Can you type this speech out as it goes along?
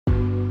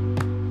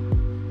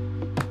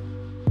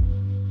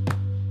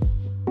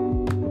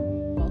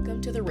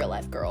The Real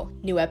Life Girl.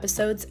 New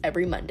episodes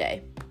every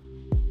Monday.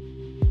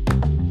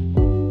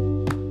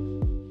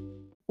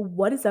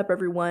 What is up,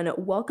 everyone?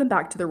 Welcome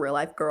back to The Real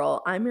Life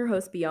Girl. I'm your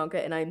host, Bianca,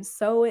 and I'm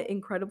so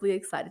incredibly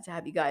excited to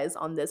have you guys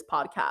on this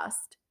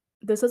podcast.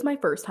 This is my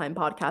first time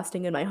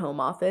podcasting in my home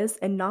office,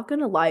 and not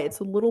gonna lie, it's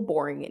a little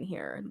boring in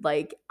here.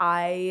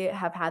 I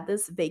have had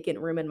this vacant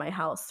room in my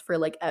house for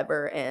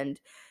ever, and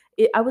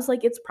I was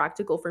like, it's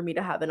practical for me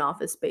to have an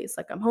office space.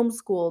 I'm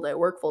homeschooled, I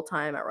work full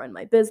time, I run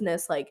my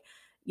business.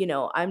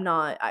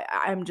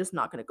 I'm just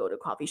not gonna go to a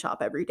coffee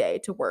shop every day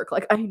to work.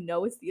 I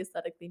know it's the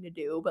aesthetic thing to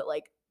do, but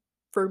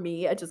for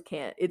me, I just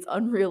can't. It's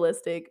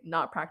unrealistic,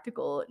 not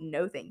practical.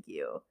 No, thank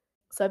you.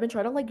 So I've been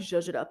trying to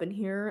zhuzh it up in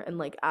here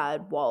and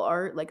add wall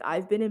art.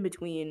 I've been in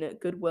between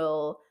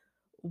Goodwill,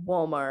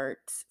 Walmart,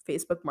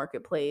 Facebook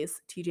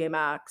Marketplace, TJ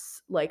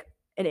Maxx,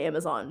 and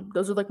Amazon.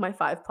 Those are my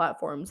five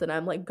platforms, and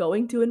I'm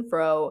going to and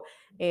fro.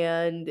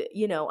 And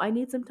I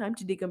need some time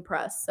to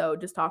decompress. So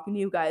just talking to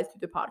you guys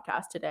through the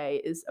podcast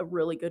today is a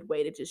really good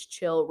way to just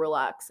chill,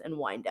 relax, and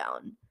wind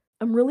down.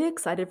 I'm really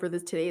excited for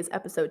today's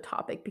episode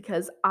topic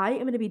because I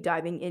am going to be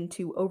diving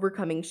into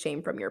overcoming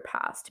shame from your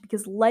past.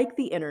 Because, like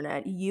the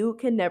internet, you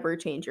can never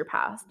change your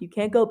past. You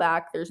can't go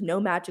back. There's no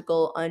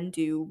magical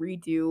undo,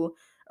 redo,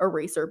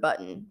 eraser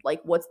button.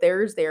 What's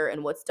there is there,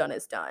 and what's done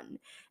is done.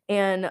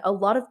 And a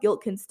lot of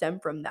guilt can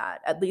stem from that.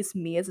 At least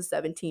me as a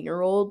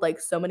 17-year-old,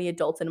 so many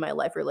adults in my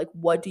life are like,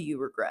 what do you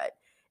regret?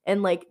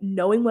 And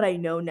knowing what I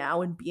know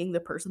now and being the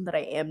person that I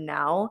am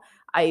now,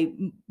 I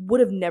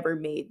would have never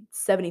made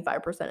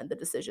 75% of the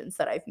decisions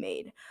that I've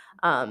made.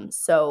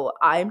 So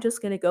I'm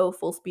just going to go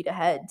full speed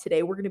ahead.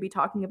 Today, we're going to be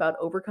talking about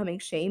overcoming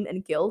shame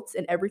and guilt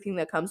and everything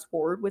that comes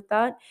forward with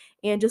that,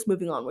 and just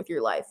moving on with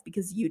your life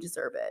because you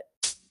deserve it.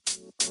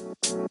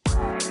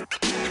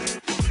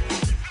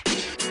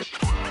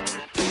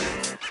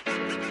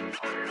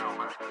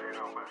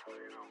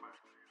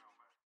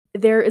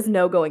 There is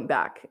no going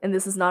back, and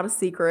this is not a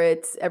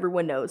secret.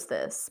 Everyone knows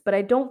this, but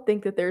I don't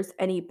think that there's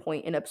any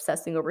point in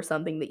obsessing over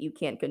something that you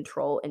can't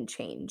control and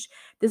change.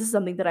 This is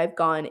something that I've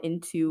gone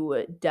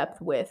into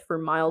depth with for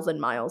miles and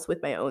miles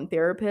with my own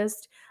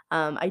therapist.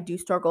 I do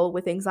struggle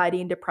with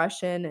anxiety and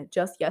depression.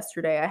 Just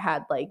yesterday, I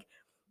had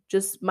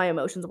just my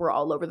emotions were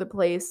all over the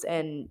place,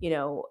 and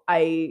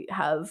I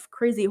have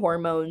crazy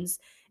hormones,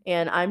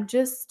 and I'm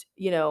just,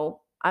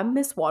 I'm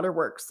Miss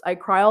Waterworks. I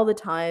cry all the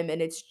time,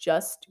 and it's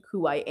just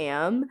who I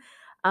am.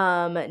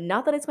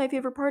 Not that it's my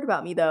favorite part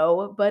about me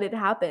though, but it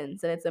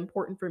happens, and it's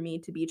important for me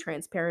to be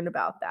transparent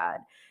about that.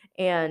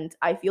 And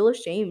I feel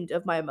ashamed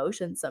of my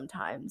emotions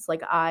sometimes.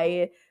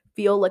 I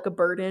feel like a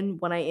burden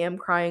when I am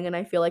crying, and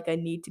I feel like I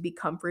need to be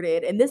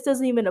comforted. And this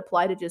doesn't even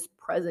apply to just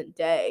present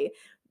day.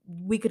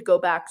 We could go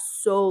back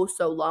so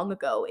long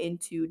ago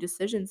into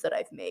decisions that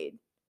I've made.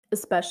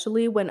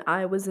 Especially when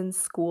I was in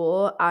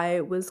school,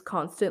 I was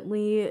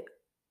constantly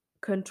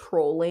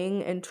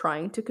controlling and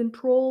trying to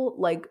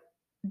control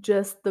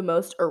just the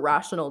most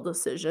irrational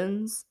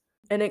decisions,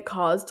 and it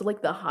caused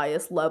the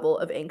highest level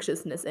of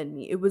anxiousness in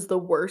me. It was the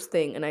worst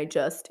thing, and I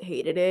just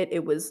hated it.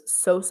 It was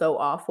so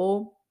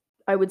awful.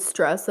 I would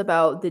stress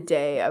about the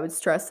day. I would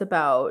stress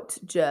about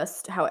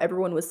just how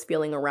everyone was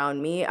feeling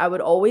around me. I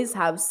would always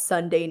have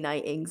Sunday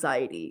night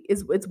anxiety,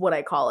 is it's what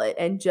I call it.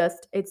 And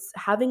just it's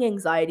having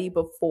anxiety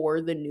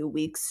before the new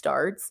week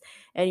starts,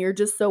 and you're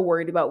just so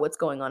worried about what's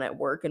going on at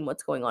work and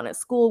what's going on at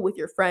school with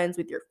your friends,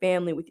 with your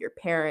family, with your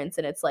parents,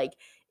 and it's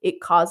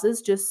it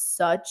causes just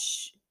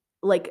such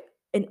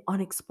an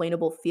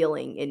unexplainable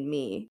feeling in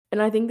me.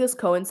 And I think this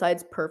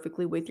coincides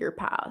perfectly with your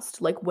past.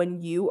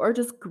 When you are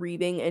just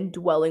grieving and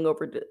dwelling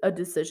over a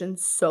decision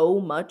so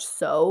much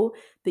so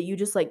that you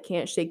just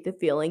can't shake the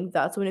feeling,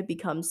 that's when it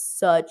becomes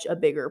such a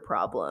bigger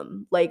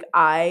problem.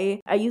 I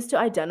used to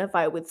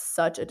identify with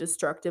such a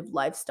destructive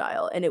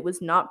lifestyle, and it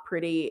was not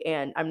pretty,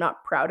 and I'm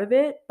not proud of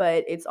it,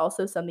 but it's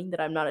also something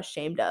that I'm not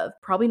ashamed of.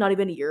 Probably not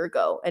even a year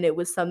ago, and it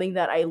was something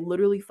that I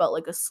literally felt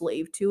like a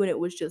slave to, and it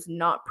was just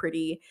not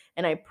pretty,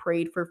 and I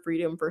prayed for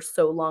freedom for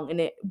so long. And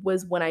it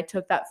was when I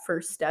took that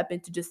first step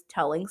into just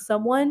telling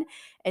someone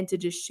and to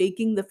just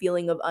shaking the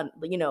feeling of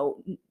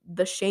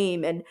the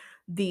shame and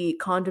the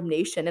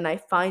condemnation. And I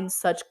find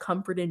such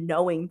comfort in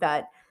knowing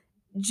that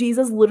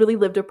Jesus literally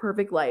lived a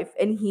perfect life,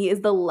 and he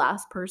is the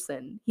last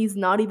person. He's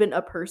not even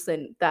a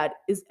person that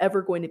is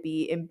ever going to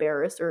be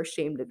embarrassed or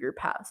ashamed of your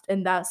past,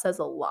 and that says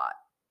a lot.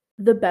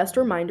 The best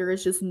reminder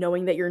is just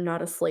knowing that you're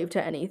not a slave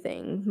to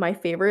anything. My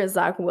favorite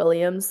Zach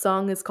Williams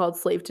song is called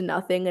Slave to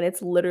Nothing, and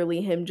it's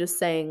literally him just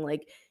saying,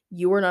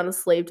 you are not a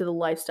slave to the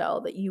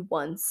lifestyle that you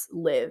once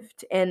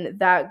lived. And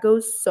that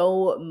goes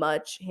so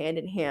much hand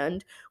in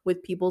hand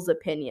with people's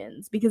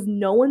opinions, because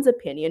no one's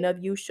opinion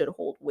of you should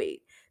hold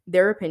weight.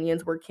 Their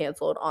opinions were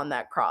canceled on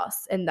that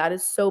cross, and that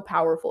is so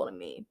powerful to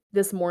me.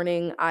 This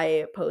morning,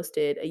 I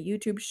posted a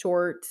YouTube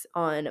short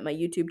on my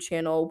YouTube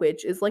channel,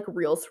 which is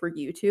Reels for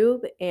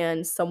YouTube,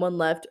 and someone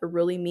left a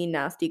really mean,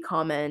 nasty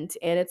comment,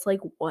 and it's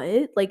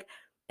what?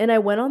 And I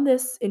went on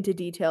this into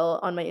detail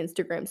on my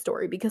Instagram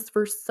story because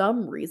for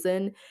some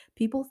reason,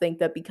 people think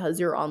that because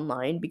you're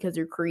online, because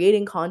you're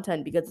creating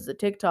content, because it's a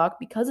TikTok,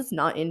 because it's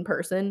not in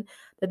person,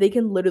 that they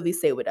can literally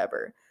say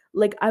whatever.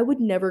 Like, I would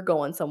never go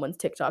on someone's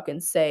TikTok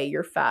and say,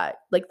 "You're fat.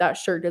 Like, that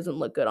shirt doesn't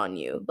look good on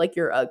you. Like,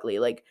 you're ugly."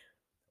 Like,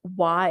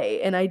 why?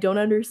 And I don't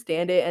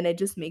understand it, and it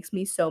just makes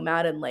me so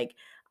mad, and, like,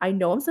 I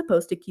know I'm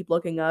supposed to keep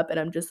looking up, and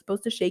I'm just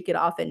supposed to shake it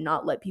off and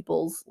not let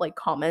people's, like,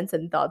 comments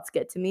and thoughts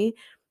get to me,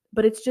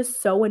 but it's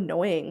just so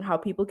annoying how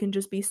people can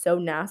just be so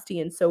nasty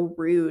and so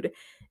rude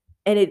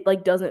and it,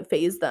 like, doesn't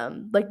phase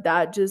them. Like,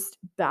 that just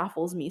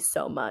baffles me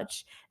so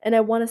much, and I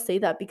wanna say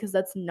that because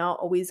that's not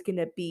always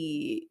gonna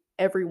be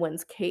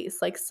everyone's case,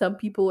 like, some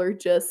people are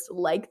just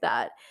like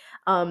that,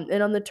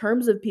 and on the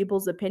terms of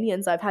people's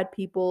opinions, I've had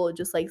people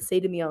just, like, say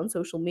to me on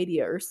social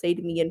media or say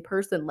to me in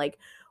person, like,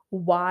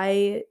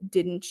 "Why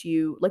didn't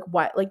you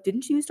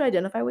didn't you used to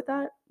identify with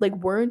that? Like,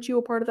 weren't you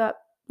a part of that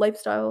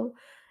lifestyle?"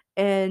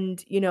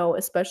 And,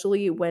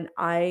 especially when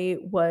I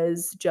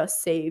was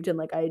just saved and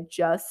like I had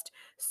just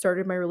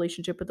started my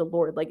relationship with the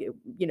Lord, like,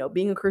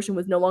 being a Christian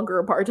was no longer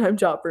a part-time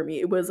job for me.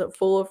 It was a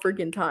full of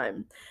freaking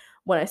time.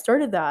 When I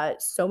started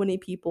that, so many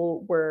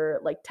people were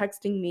like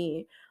texting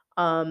me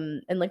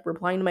and like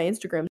replying to my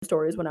Instagram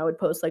stories when I would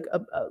post like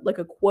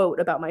a quote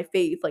about my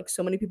faith. Like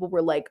so many people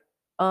were like,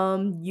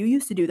 you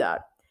used to do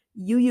that.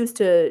 You used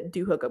to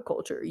do hookup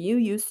culture. You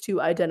used to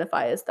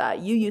identify as that.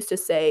 You used to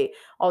say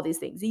all these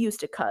things. You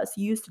used to cuss,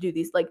 you used to do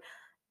these like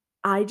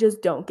I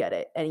just don't get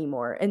it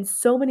anymore. And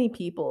so many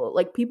people,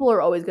 like people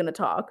are always going to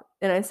talk.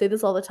 And I say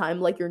this all the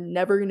time, like you're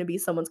never going to be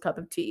someone's cup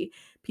of tea.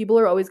 People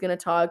are always going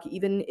to talk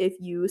even if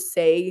you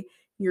say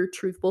your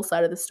truthful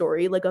side of the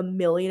story like a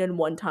million and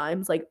one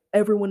times, like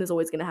everyone is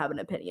always going to have an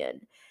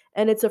opinion.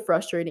 And it's a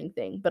frustrating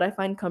thing, but I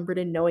find comfort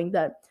in knowing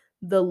that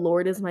the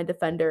Lord is my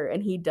defender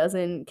and he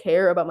doesn't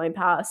care about my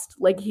past.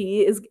 Like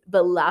he is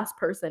the last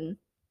person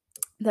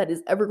that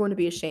is ever going to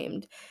be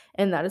ashamed.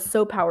 And that is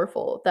so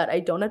powerful that I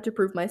don't have to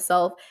prove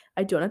myself.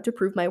 I don't have to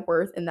prove my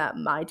worth, and that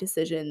my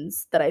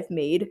decisions that I've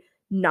made,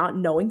 not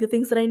knowing the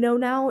things that I know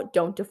now,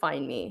 don't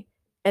define me.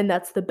 And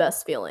that's the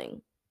best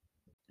feeling.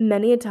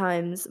 Many a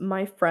times,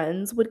 my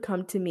friends would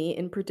come to me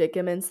in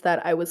predicaments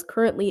that I was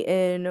currently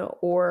in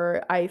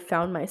or I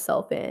found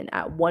myself in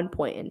at one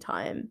point in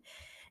time.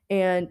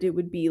 And it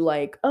would be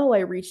like, oh, I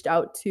reached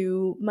out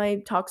to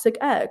my toxic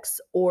ex,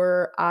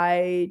 or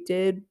I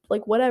did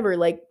like whatever.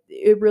 Like,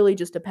 it really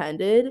just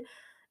depended.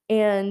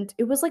 And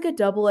it was like a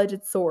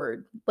double-edged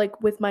sword.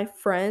 Like with my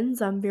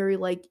friends, I'm very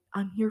like,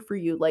 I'm here for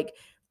you. Like,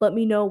 let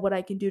me know what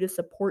I can do to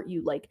support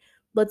you. Like,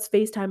 let's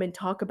FaceTime and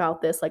talk about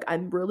this. Like,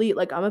 I'm really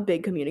like I'm a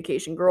big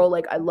communication girl.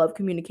 Like, I love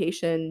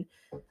communication.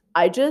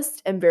 I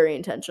just am very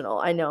intentional.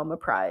 I know I'm a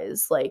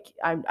prize. Like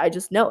I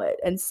just know it.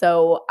 And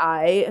so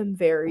I am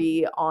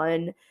very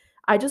on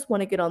I just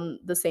want to get on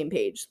the same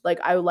page.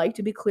 Like I would like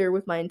to be clear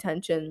with my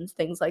intentions,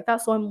 things like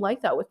that. So I'm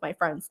like that with my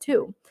friends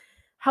too.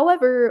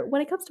 However,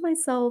 when it comes to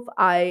myself,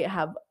 I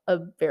have a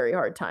very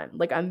hard time.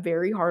 Like I'm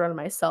very hard on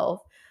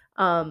myself.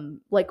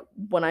 Like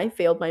when I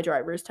failed my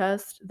driver's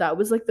test, that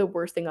was like the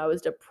worst thing. I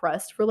was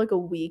depressed for like a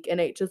week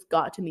and it just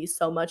got to me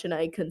so much and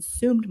I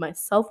consumed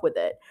myself with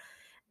it.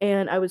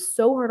 And I was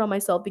so hard on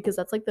myself because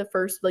that's like the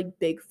first like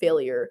big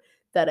failure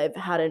that I've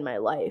had in my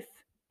life.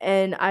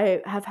 And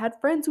I have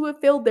had friends who have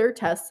failed their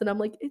tests and I'm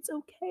like, "It's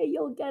okay,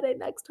 you'll get it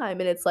next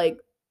time." And it's like,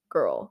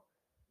 "Girl,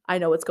 I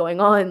know what's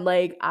going on."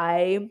 Like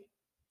I'm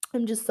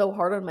just so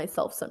hard on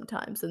myself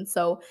sometimes. And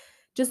so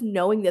just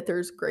knowing that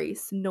there's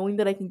grace, knowing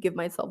that I can give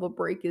myself a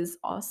break is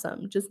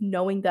awesome. Just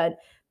knowing that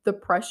the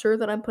pressure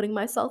that I'm putting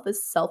myself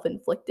is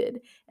self-inflicted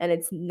and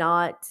it's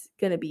not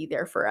going to be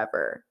there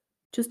forever.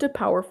 Just a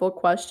powerful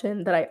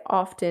question that I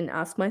often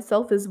ask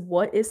myself is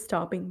what is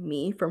stopping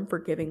me from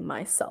forgiving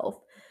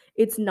myself?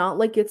 It's not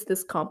like it's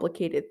this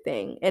complicated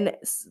thing. And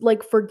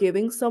like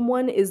forgiving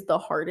someone is the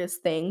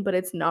hardest thing, but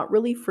it's not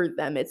really for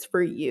them, it's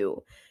for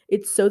you.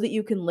 It's so that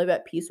you can live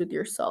at peace with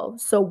yourself.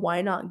 So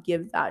why not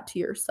give that to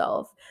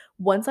yourself?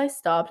 Once I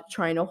stopped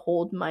trying to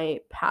hold my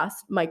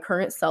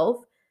current self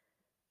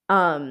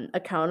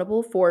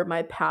accountable for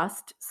my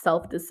past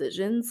self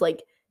decisions,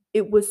 like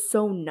it was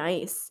so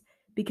nice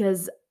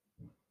because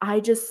I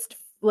just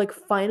like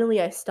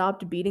finally I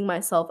stopped beating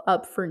myself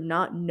up for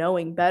not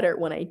knowing better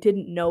when I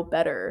didn't know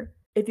better.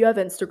 If you have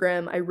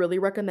Instagram, I really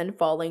recommend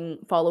following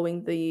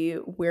the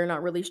We're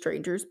Not Really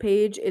Strangers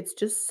page. It's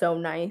just so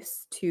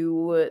nice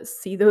to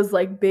see those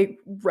like big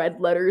red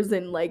letters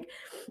in like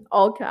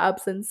all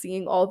caps and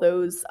seeing all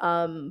those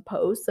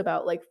posts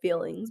about like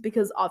feelings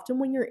because often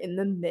when you're in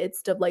the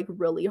midst of like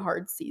really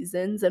hard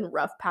seasons and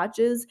rough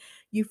patches,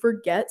 you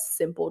forget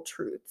simple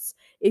truths.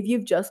 If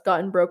you've just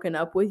gotten broken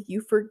up with, you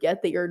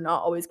forget that you're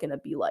not always going to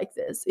be like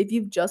this. If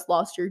you've just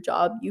lost your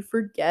job, you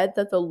forget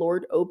that the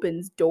Lord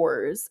opens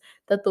doors,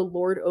 that the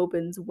Lord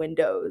opens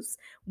windows.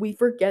 We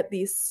forget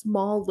these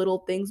small little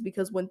things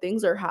because when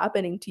things are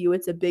happening to you,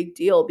 it's a big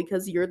deal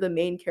because you're the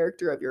main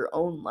character of your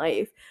own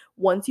life.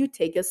 Once you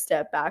take a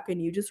step back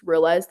and you just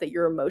realize that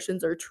your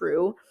emotions are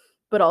true,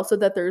 but also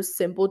that there's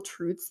simple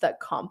truths that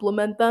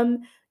complement them,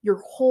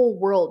 your whole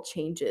world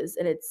changes,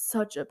 and it's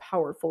such a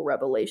powerful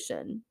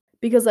revelation.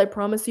 Because I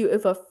promise you,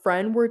 if a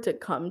friend were to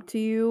come to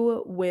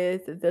you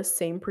with the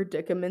same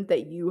predicament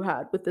that you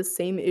had, with the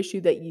same issue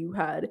that you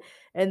had,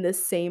 and the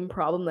same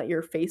problem that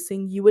you're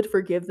facing, you would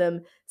forgive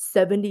them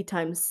 70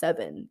 times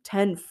 7,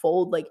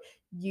 tenfold. Like,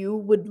 you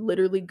would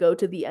literally go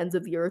to the ends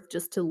of the earth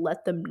just to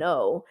let them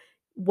know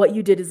what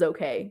you did is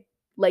okay.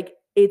 Like,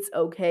 it's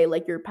okay.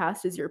 Like, your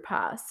past is your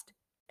past.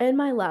 And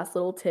my last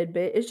little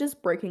tidbit is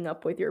just breaking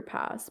up with your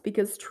past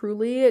because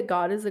truly,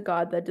 God is a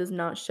God that does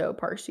not show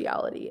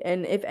partiality.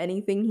 And if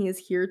anything, He is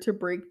here to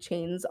break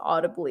chains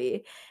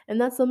audibly. And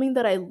that's something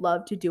that I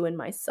love to do in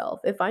myself.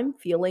 If I'm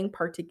feeling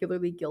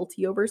particularly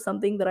guilty over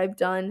something that I've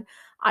done,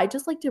 I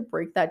just like to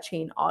break that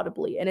chain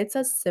audibly. And it's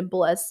as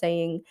simple as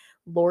saying,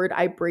 Lord,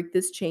 I break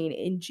this chain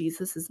in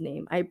Jesus'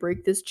 name. I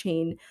break this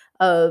chain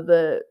of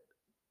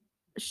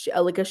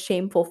like a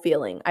shameful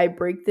feeling. I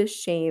break this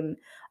shame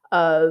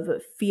of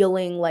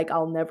feeling like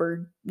I'll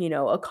never,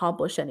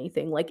 accomplish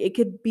anything. Like it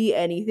could be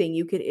anything.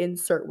 You could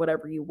insert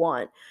whatever you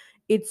want.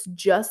 It's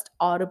just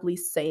audibly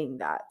saying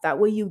that. That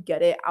way you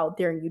get it out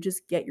there and you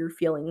just get your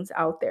feelings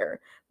out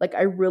there. Like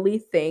I really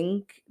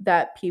think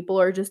that people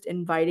are just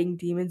inviting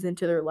demons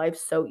into their life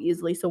so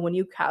easily. So when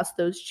you cast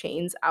those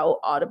chains out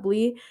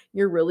audibly,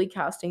 you're really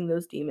casting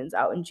those demons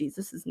out in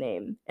Jesus'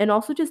 name. And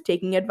also just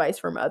taking advice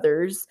from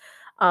others,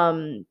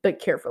 but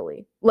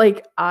carefully.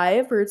 Like I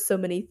have heard so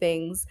many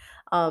things,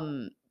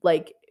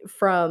 like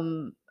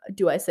from,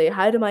 do I say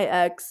hi to my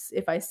ex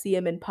if I see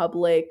him in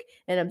public?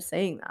 And I'm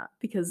saying that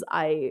because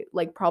I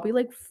like probably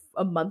like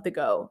a month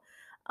ago,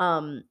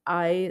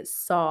 I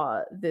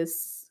saw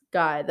this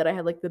guy that I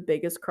had like the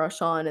biggest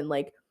crush on, and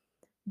like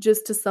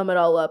just to sum it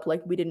all up,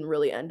 like we didn't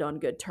really end on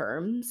good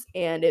terms,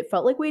 and it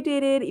felt like we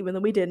dated even though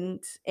we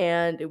didn't,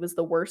 and it was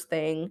the worst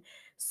thing.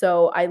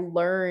 So I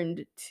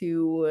learned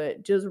to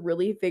just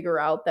really figure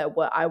out that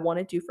what I want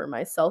to do for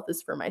myself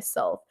is for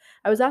myself.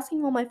 I was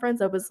asking all my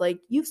friends, I was like,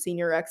 "You've seen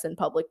your ex in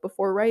public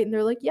before, right?" And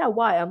they're like, "Yeah,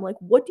 why?" I'm like,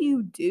 "What do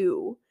you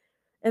do?"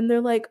 And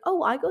they're like,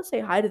 "Oh, I go say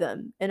hi to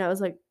them." And I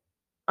was like,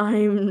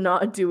 I'm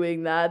not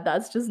doing that.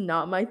 That's just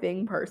not my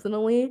thing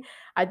personally.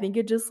 I think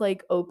it just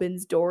like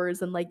opens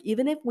doors, and like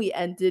even if we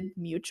ended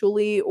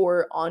mutually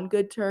or on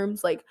good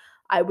terms, like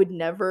I would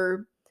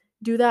never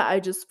do that. I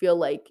just feel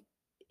like,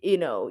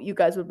 you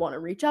guys would want to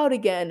reach out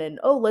again and,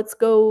 oh, let's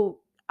go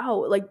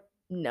out. Like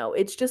no,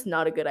 it's just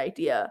not a good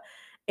idea.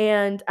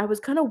 And I was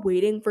kind of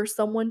waiting for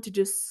someone to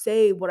just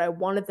say what I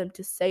wanted them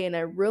to say, and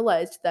I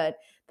realized that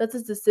that's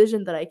a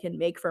decision that I can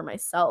make for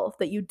myself,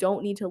 that you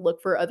don't need to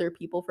look for other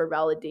people for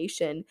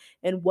validation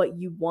and what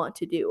you want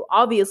to do.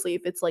 Obviously,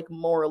 if it's like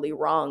morally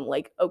wrong,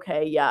 like,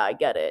 okay, yeah, I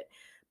get it.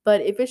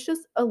 But if it's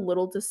just a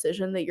little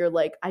decision that you're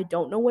like, I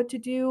don't know what to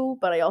do,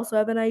 but I also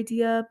have an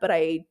idea, but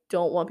I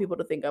don't want people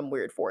to think I'm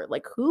weird for it.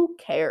 Like, who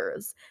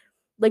cares?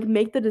 Like,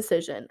 make the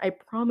decision. I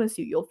promise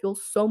you, you'll feel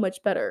so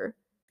much better.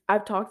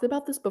 I've talked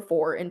about this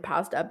before in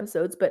past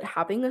episodes, but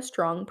having a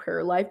strong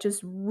prayer life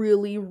just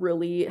really,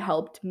 really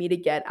helped me to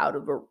get out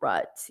of a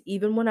rut.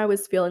 Even when I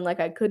was feeling like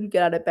I couldn't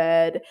get out of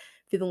bed,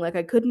 feeling like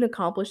I couldn't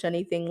accomplish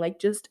anything, like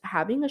just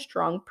having a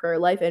strong prayer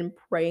life and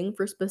praying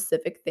for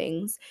specific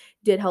things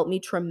did help me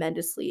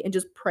tremendously. And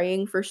just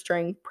praying for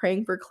strength,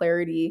 praying for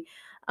clarity,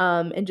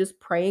 and just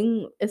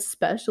praying,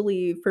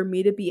 especially for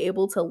me to be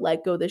able to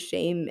let go the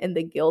shame and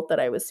the guilt that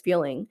I was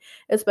feeling,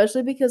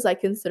 especially because I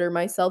consider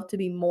myself to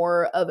be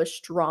more of a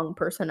strong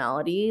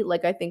personality.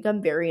 Like, I think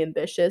I'm very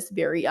ambitious,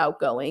 very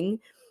outgoing,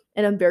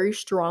 and I'm very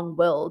strong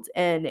willed.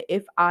 And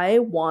if I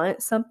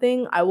want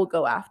something, I will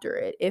go after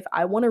it. If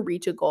I want to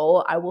reach a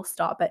goal, I will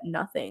stop at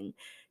nothing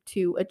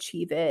to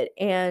achieve it.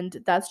 And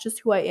that's just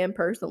who I am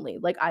personally.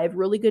 Like, I have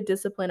really good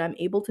discipline. I'm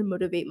able to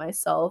motivate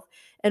myself.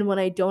 And when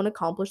I don't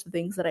accomplish the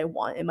things that I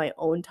want in my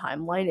own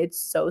timeline, it's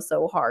so,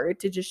 so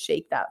hard to just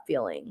shake that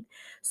feeling.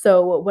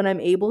 So when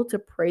I'm able to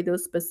pray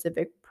those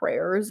specific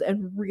prayers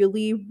and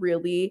really,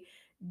 really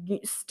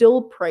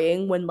still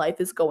praying when life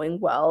is going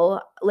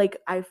well, like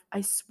I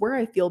swear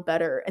I feel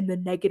better, and the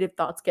negative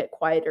thoughts get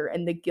quieter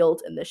and the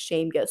guilt and the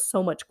shame get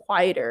so much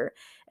quieter,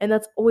 and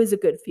that's always a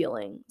good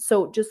feeling.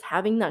 So just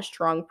having that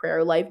strong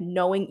prayer life,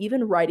 knowing,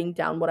 even writing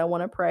down what I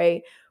want to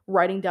pray,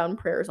 writing down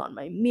prayers on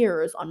my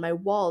mirrors, on my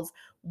walls,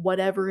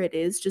 whatever it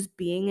is, just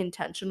being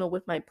intentional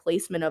with my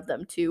placement of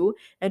them too,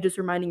 and just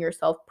reminding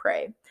yourself,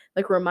 pray,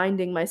 like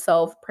reminding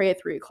myself, pray at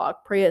 3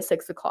 o'clock, pray at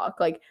 6 o'clock.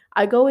 Like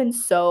I go in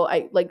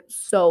I like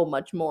so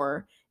much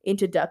more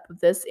into depth with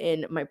this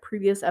in my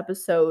previous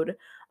episode.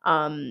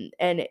 And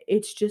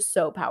it's just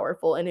so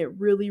powerful, and it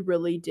really,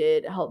 really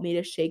did help me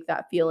to shake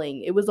that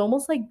feeling. It was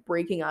almost like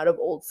breaking out of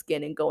old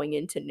skin and going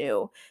into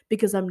new,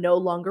 because I'm no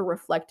longer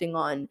reflecting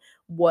on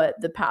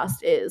what the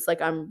past is. Like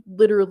I'm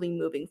literally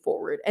moving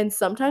forward. And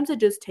sometimes it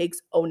just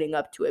takes owning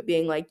up to it,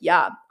 being like,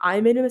 yeah,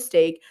 I made a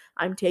mistake.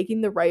 I'm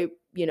taking the right,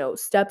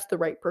 steps, the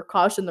right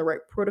precaution, the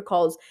right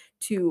protocols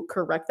to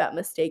correct that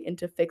mistake and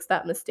to fix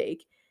that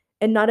mistake.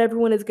 And not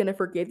everyone is going to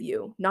forgive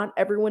you. Not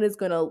everyone is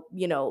going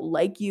to,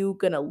 like you,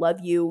 going to love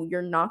you.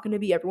 You're not going to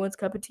be everyone's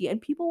cup of tea.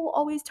 And people will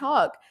always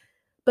talk.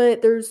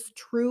 But there's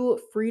true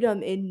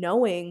freedom in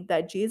knowing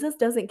that Jesus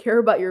doesn't care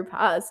about your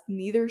past,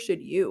 neither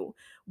should you.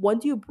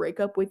 Once you break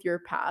up with your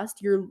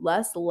past, you're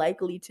less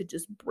likely to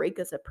just break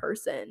as a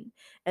person.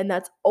 And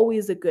that's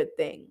always a good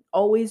thing.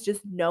 Always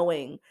just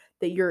knowing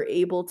that you're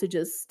able to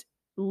just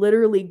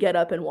literally get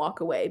up and walk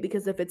away,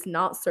 because if it's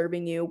not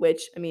serving you,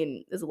 which I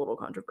mean is a little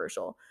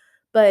controversial,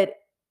 but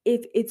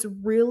if it's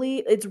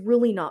really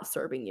not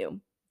serving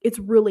you. It's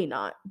really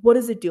not. What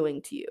is it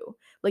doing to you?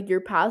 Like,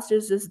 your past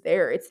is just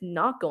there. It's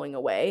not going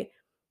away.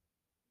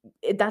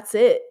 That's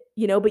it.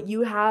 But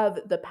you have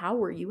the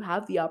power, you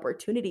have the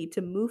opportunity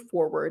to move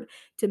forward,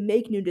 to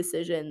make new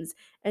decisions,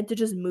 and to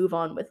just move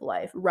on with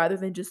life rather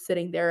than just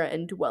sitting there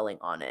and dwelling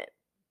on it.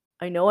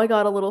 I know I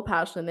got a little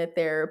passionate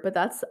there, but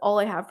that's all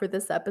I have for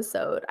this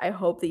episode. I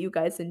hope that you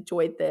guys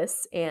enjoyed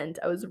this. And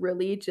I was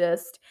really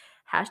just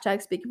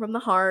hashtag speaking from the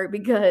heart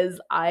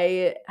because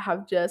I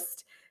have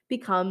just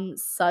become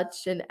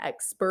such an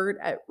expert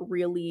at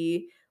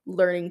really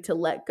learning to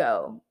let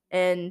go.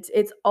 And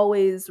it's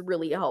always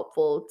really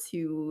helpful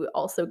to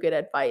also get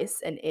advice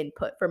and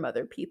input from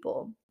other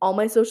people. All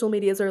my social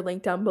medias are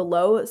linked down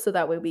below so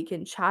that way we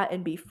can chat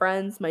and be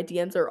friends. My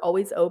DMs are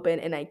always open,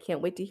 and I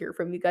can't wait to hear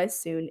from you guys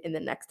soon in the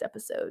next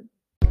episode.